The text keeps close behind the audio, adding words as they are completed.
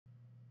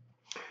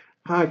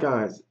Hi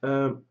guys,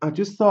 I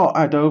just thought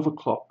I'd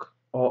overclock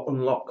or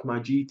unlock my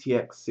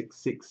GTX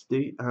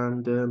 660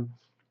 and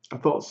I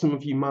thought some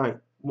of you might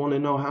want to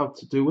know how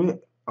to do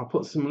it. I'll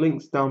put some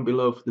links down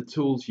below for the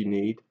tools you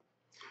need,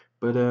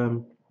 but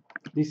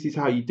this is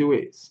how you do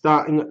it.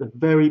 Starting at the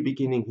very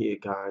beginning here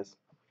guys,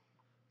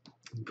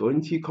 go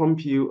into your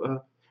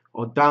computer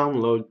or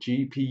download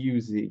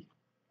GPU-Z.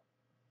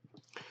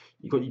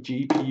 You got your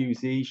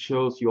GPU-Z,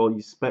 shows you all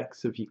your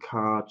specs of your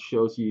card,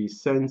 shows you your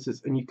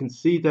sensors, and you can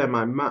see there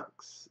my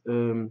max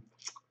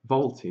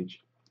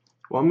voltage.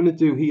 What I'm going to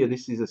do here,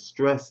 this is a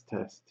stress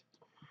test,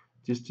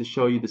 just to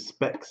show you the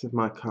specs of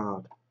my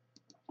card.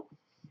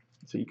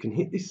 So you can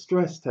hit this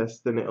stress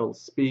test and it'll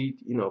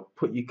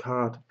put your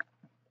card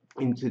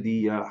into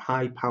the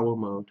high power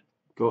mode.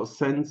 Go to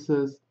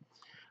sensors.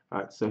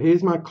 Right, so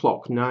here's my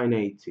clock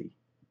 980,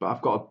 but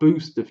I've got a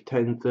boost of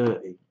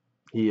 1030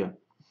 here.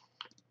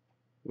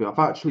 I've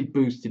actually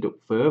boosted up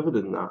further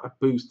than that. I've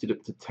boosted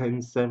up to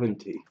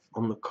 1070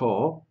 on the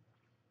core.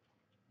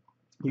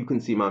 You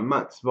can see my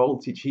max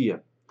voltage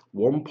here,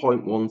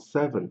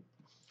 1.17. Now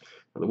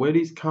the way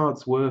these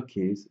cards work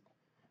is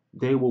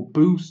they will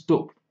boost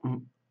up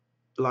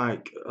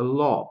like a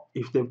lot.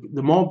 If the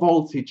more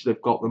voltage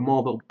they've got, the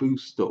more they'll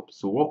boost up.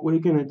 So what we're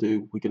going to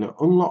do, we're going to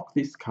unlock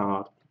this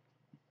card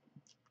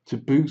to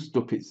boost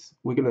up its,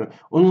 we're going to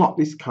unlock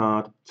this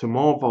card to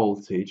more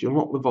voltage,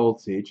 unlock the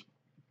voltage,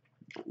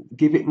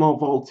 give it more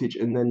voltage,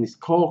 and then this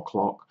core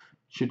clock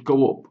should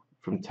go up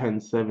from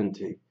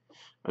 1070.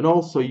 And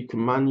also you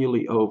can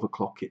manually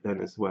overclock it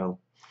then as well.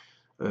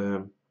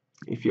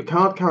 If your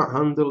card can't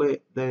handle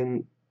it,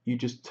 then you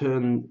just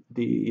turn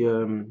the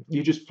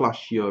you just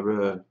flash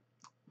your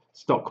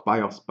stock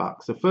BIOS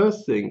back. So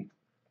first thing,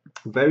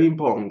 very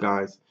important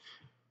guys,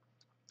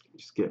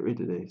 just get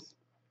rid of this.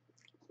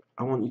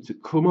 I want you to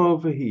come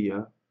over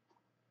here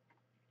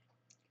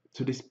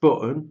to this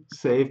button,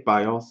 save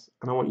BIOS,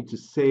 and I want you to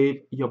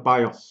save your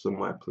BIOS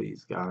somewhere,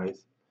 please,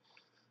 guys.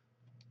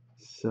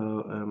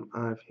 So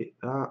I've hit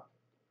that,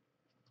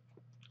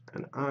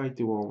 and I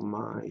do all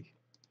my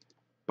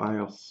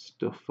BIOS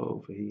stuff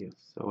over here.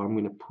 So I'm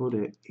going to put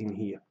it in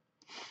here.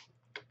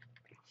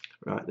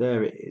 Right,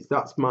 there it is.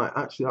 That's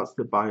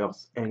the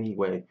BIOS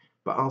anyway,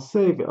 but I'll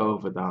save it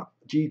over that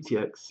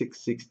GTX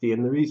 660,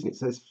 and the reason it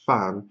says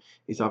fan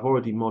is I've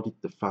already modded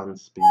the fan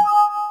speed.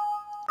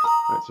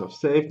 Right, so I've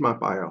saved my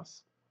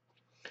BIOS.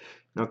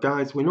 Now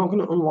guys, we're not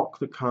going to unlock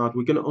the card,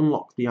 we're going to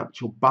unlock the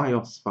actual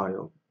BIOS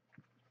file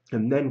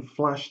and then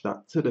flash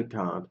that to the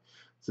card.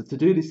 So to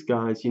do this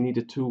guys, you need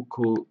a tool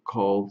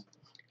called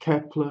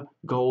Kepler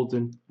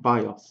Golden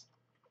BIOS.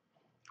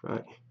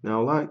 Right,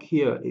 now like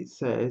here it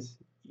says,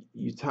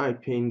 you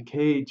type in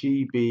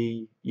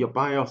KGB, your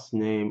BIOS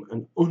name,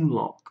 and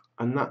unlock,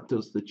 and that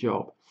does the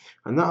job.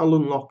 And that'll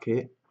unlock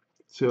it.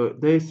 So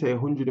they say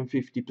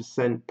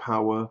 150%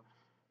 power,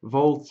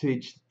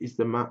 voltage is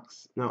the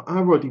max. Now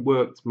I've already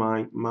worked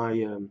my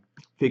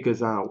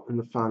figures out in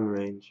the fan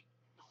range,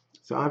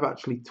 so I've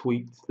actually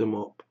tweaked them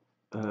up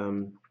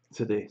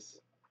to this.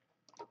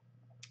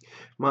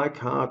 My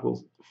card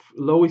will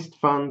lowest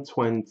fan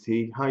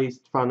 20,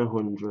 highest fan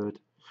 100.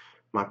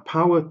 My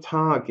power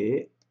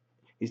target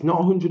is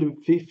not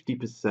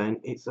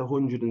 150%, it's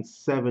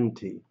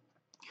 170.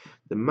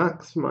 The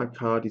max for my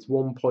card is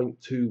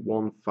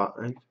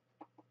 1.215.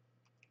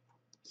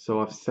 So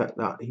I've set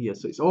that here.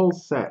 So it's all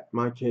set,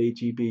 my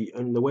KGB,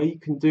 and the way you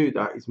can do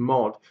that is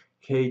mod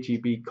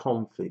KGB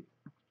config.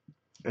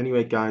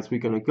 Anyway guys, we're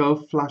going to go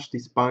flash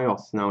this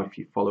BIOS now if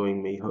you're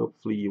following me.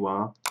 Hopefully you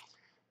are.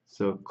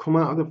 So come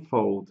out of the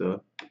folder,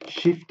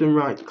 shift and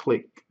right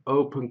click,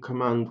 open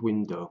command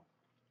window.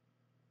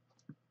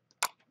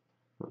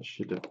 That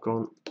should have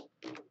gone.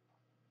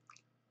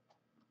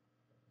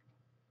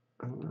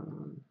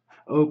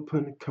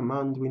 Open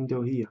command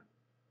window here.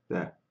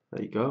 There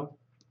you go.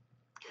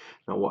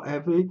 Now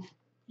whatever,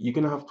 you're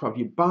going to have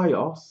your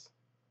BIOS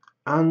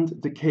and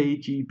the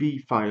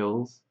KGB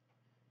files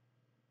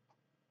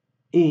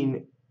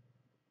in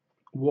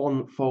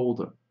one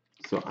folder.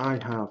 So I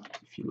have,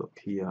 if you look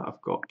here,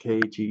 I've got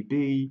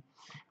KGB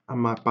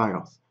and my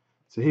BIOS.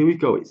 So here we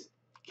go, it's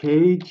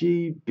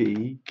kgb.exe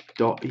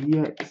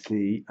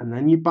and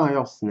then your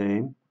BIOS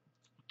name,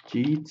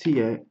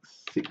 GTX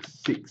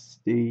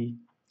 660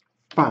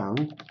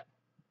 fan.rom,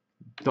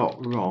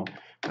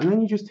 and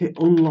then you just hit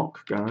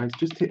unlock guys,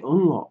 just hit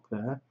unlock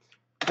there,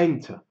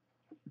 enter,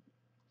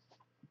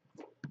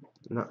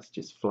 and that's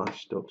just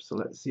flashed up. So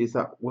let's see, has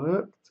that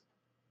worked?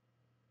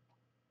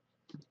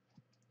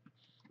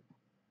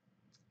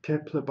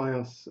 Kepler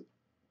BIOS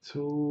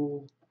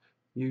tool,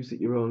 use at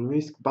your own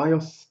risk.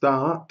 BIOS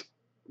start,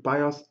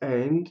 BIOS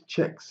end,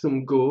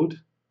 checksum good,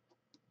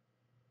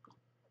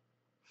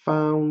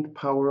 found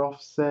power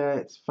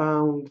offsets,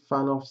 found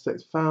fan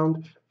offsets,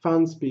 found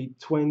fan speed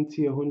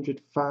 20,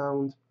 100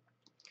 found.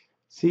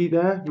 See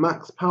there,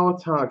 max power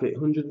target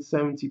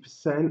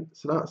 170%,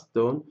 so that's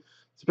done.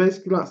 So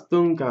basically that's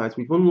done guys,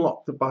 we've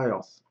unlocked the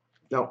BIOS.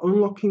 Now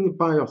unlocking the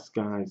BIOS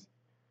guys,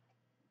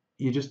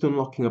 you're just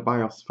unlocking a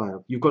BIOS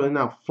file. You've got to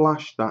now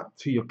flash that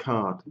to your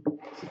card.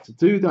 So to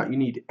do that, you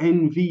need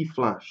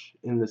Nvflash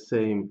in the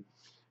same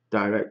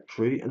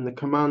directory, and the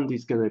command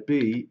is going to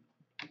be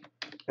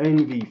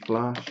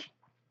Nvflash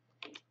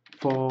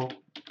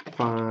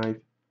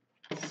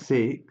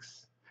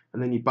 456,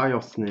 and then your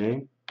BIOS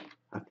name.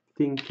 I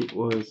think it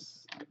was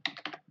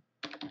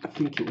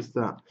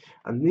that,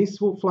 and this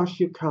will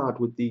flash your card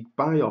with the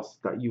BIOS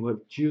that you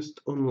have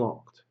just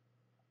unlocked.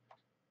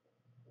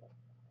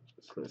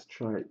 So let's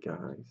try it,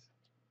 guys.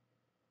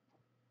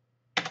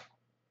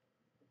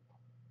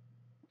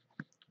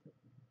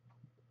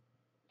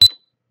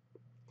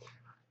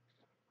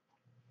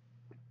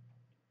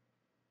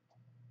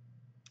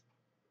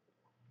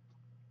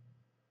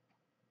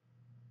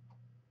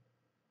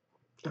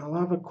 I'll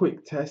have a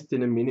quick test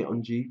in a minute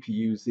on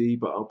GPU-Z,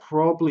 but I'll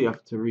probably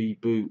have to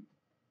reboot.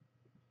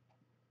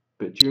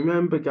 But do you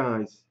remember,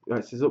 guys,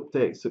 it says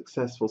update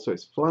successful, so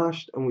it's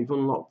flashed and we've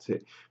unlocked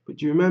it. But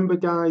do you remember,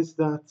 guys,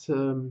 that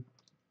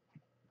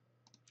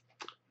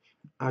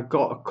I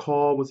got a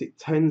core, was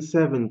it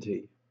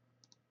 1070?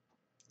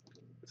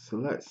 So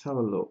let's have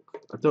a look.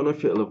 I don't know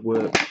if it'll have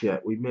worked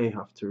yet. We may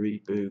have to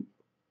reboot.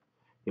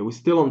 Yeah, we're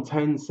still on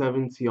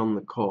 1070 on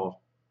the core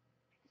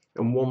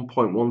and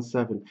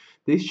 1.17.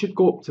 This should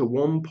go up to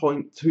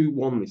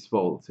 1.21, this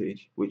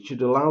voltage, which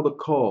should allow the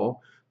core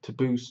to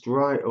boost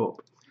right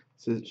up.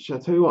 So shall I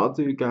tell you what I'll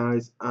do,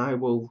 guys? I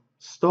will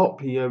stop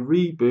here,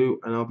 reboot,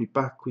 and I'll be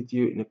back with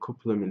you in a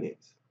couple of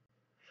minutes.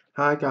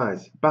 Hi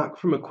guys, back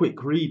from a quick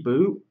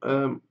reboot.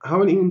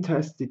 Haven't even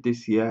tested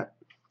this yet.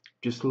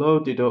 Just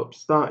loaded up,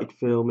 started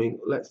filming.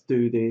 Let's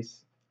do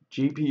this.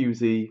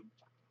 GPU-Z.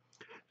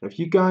 Now, if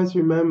you guys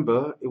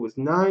remember, it was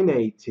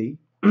 980.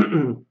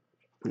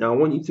 Now I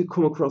want you to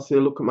come across here,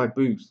 look at my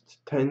boost,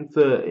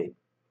 1030.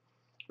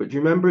 But do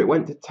you remember it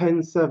went to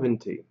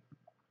 1070?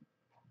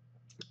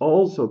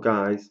 Also,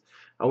 guys,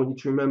 I want you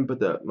to remember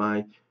that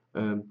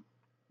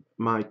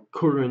my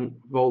current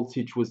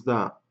voltage was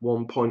that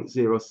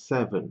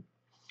 1.07.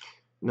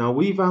 Now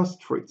we've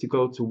asked for it to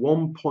go to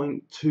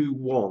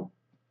 1.21,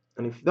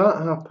 and if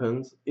that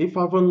happens, if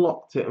I've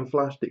unlocked it and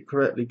flashed it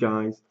correctly,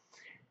 guys,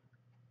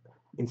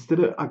 instead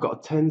of I got a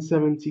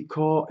 1070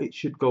 core, it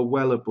should go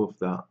well above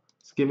that.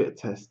 Let's give it a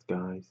test,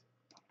 guys.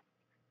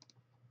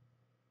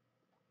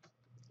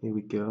 Here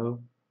we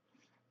go.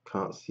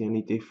 Can't see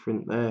any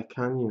different there,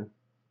 can you?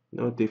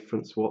 No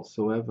difference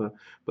whatsoever.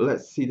 But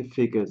let's see the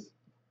figures.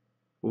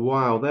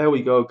 Wow, there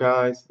we go,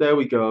 guys. There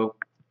we go.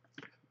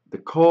 The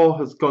core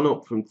has gone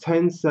up from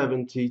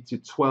 1070 to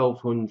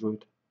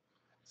 1200.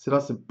 So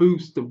that's a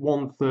boost of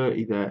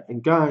 130 there.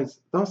 And guys,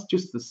 that's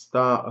just the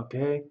start,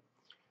 okay?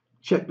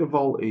 Check the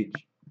voltage.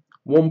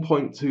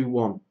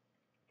 1.21.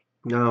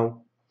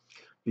 Now,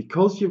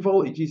 because your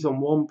voltage is on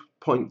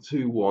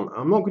 1.21,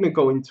 I'm not going to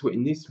go into it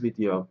in this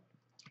video.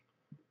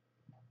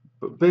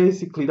 But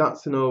basically,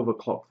 that's an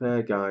overclock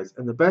there, guys.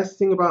 And the best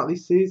thing about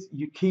this is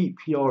you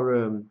keep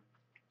your,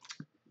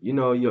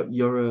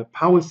 your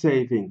power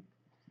saving.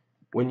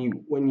 When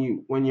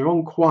you're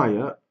on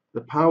quiet,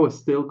 the power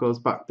still goes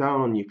back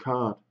down on your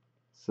card.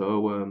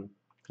 So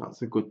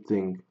that's a good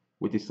thing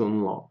with this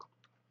unlock.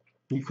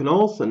 You can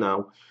also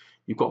now,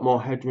 you've got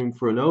more headroom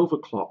for an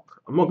overclock.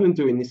 I'm not going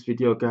to do it in this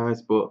video,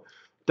 guys, but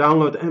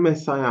download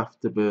MSI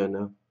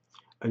Afterburner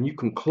and you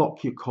can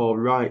clock your core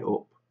right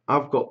up.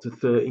 I've got to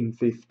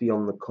 1350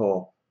 on the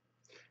core.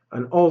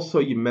 And also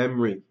your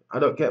memory. I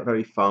don't get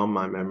very far on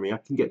my memory. I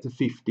can get to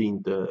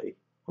 1530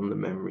 on the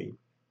memory.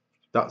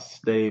 That's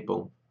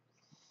stable.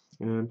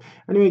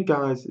 Anyway,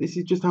 guys, this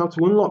is just how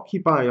to unlock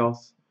your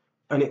BIOS,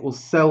 and it will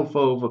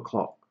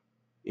self-overclock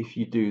if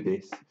you do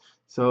this.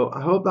 So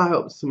I hope that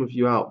helps some of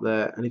you out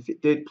there, and if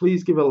it did,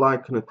 please give a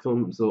like and a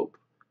thumbs up,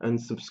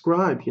 and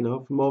subscribe,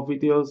 for more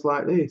videos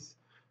like this.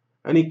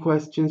 Any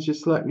questions,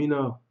 just let me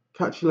know.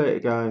 Catch you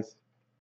later, guys.